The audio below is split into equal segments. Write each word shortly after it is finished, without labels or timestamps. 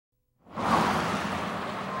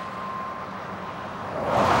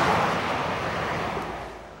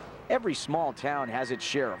Every small town has its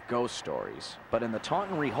share of ghost stories, but in the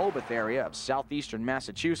Taunton-Rehoboth area of southeastern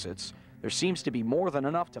Massachusetts, there seems to be more than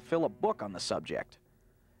enough to fill a book on the subject.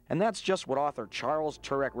 And that's just what author Charles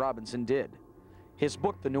Turek Robinson did. His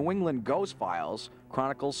book, The New England Ghost Files,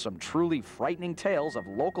 chronicles some truly frightening tales of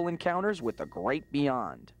local encounters with the great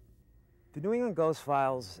beyond. The New England Ghost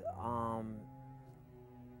Files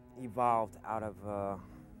evolved out of a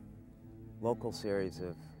local series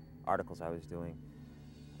of articles I was doing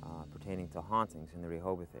pertaining to hauntings in the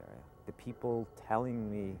Rehoboth area. The people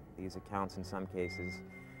telling me these accounts in some cases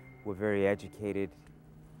were very educated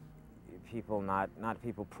people, not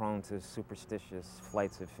people prone to superstitious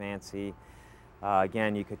flights of fancy.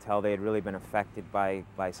 Again, you could tell they had really been affected by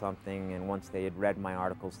something, and once they had read my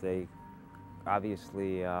articles, they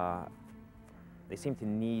obviously they seemed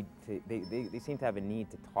to have a need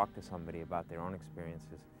to talk to somebody about their own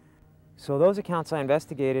experiences. So those accounts I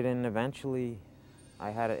investigated, and eventually I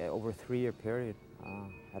had, over a 3-year period,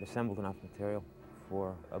 had assembled enough material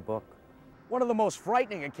for a book. One of the most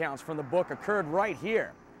frightening accounts from the book occurred right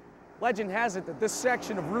here. Legend has it that this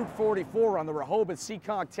section of Route 44 on the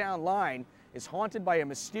Rehoboth-Seekonk town line is haunted by a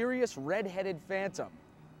mysterious red-headed phantom.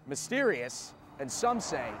 Mysterious, and some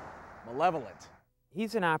say malevolent.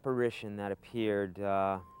 He's an apparition that appeared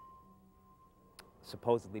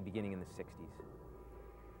supposedly beginning in the 60s.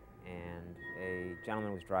 And a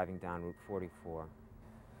gentleman was driving down Route 44. It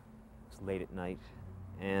was late at night,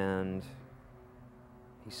 and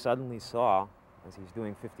he suddenly saw, as he was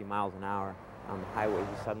doing 50 miles an hour on the highway,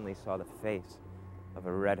 he suddenly saw the face of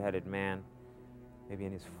a red-headed man, maybe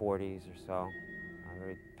in his 40s or so,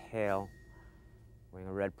 very pale, wearing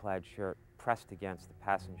a red plaid shirt, pressed against the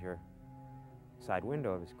passenger side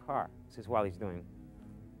window of his car. This is while he's doing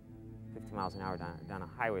 50 miles an hour down a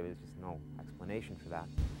highway. There's just no explanation for that.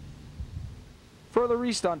 Further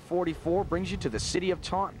east on 44 brings you to the city of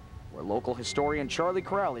Taunton, where local historian Charles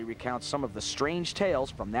Crowley recounts some of the strange tales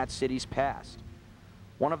from that city's past.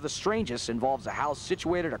 One of the strangest involves a house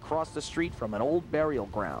situated across the street from an old burial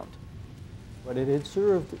ground. But it had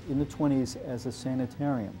served in the 20s as a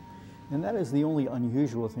sanitarium, and that is the only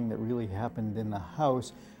unusual thing that really happened in the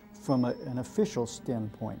house from an official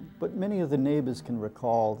standpoint. But many of the neighbors can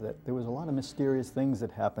recall that there was a lot of mysterious things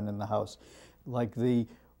that happened in the house, like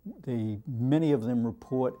many of them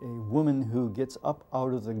report a woman who gets up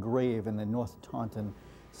out of the grave in the North Taunton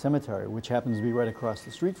Cemetery, which happens to be right across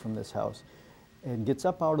the street from this house, and gets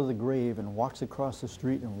up out of the grave and walks across the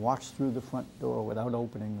street and walks through the front door without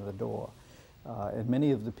opening the door. And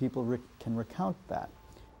many of the people can recount that.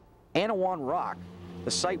 Anawan Rock,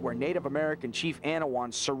 the site where Native American Chief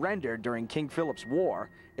Anawan surrendered during King Philip's War,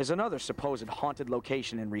 is another supposed haunted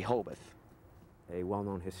location in Rehoboth. A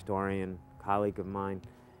well-known historian, colleague of mine,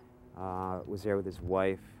 was there with his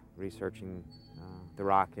wife researching the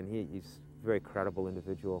rock, and he's a very credible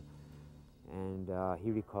individual. And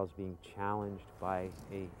he recalls being challenged by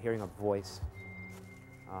hearing a voice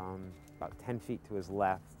about 10 feet to his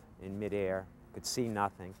left in midair, could see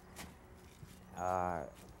nothing.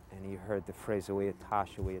 And he heard the phrase,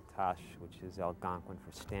 "Awayatash, awayatash," which is Algonquin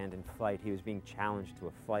for stand and fight. He was being challenged to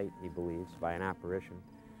a fight, he believes, by an apparition.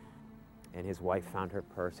 And his wife found her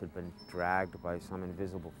purse had been dragged by some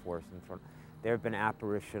invisible force and thrown. There have been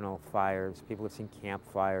apparitional fires. People have seen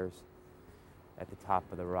campfires at the top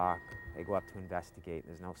of the rock. They go up to investigate.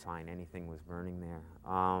 There's no sign anything was burning there.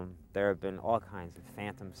 There have been all kinds of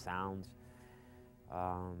phantom sounds,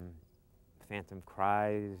 phantom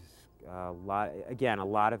cries, a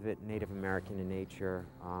lot of it Native American in nature.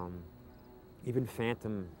 Even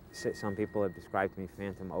phantom, some people have described to me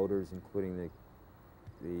phantom odors, including the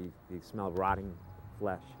smell of rotting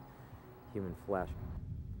flesh, human flesh.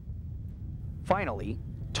 Finally,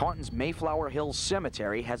 Taunton's Mayflower Hills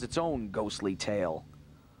Cemetery has its own ghostly tale.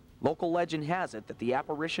 Local legend has it that the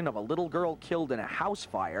apparition of a little girl killed in a house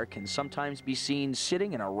fire can sometimes be seen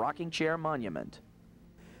sitting in a rocking chair monument.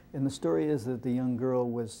 And the story is that the young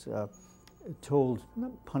girl was told,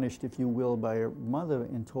 not punished if you will, by her mother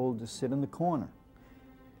and told to sit in the corner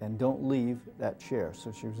and don't leave that chair.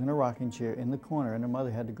 So she was in a rocking chair in the corner, and her mother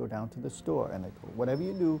had to go down to the store, and they told her, whatever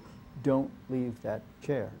you do, don't leave that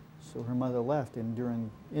chair. So her mother left, and during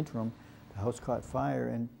interim, the house caught fire,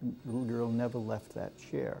 and the little girl never left that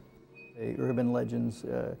chair. The urban legends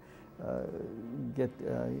get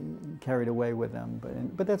carried away with them,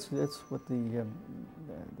 but that's what the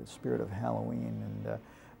spirit of Halloween, and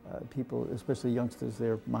people, especially youngsters,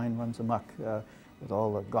 their mind runs amok with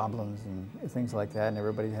all the goblins and things like that, and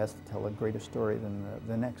everybody has to tell a greater story than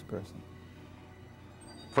the next person.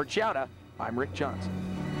 For Chowda, I'm Rick Johnson.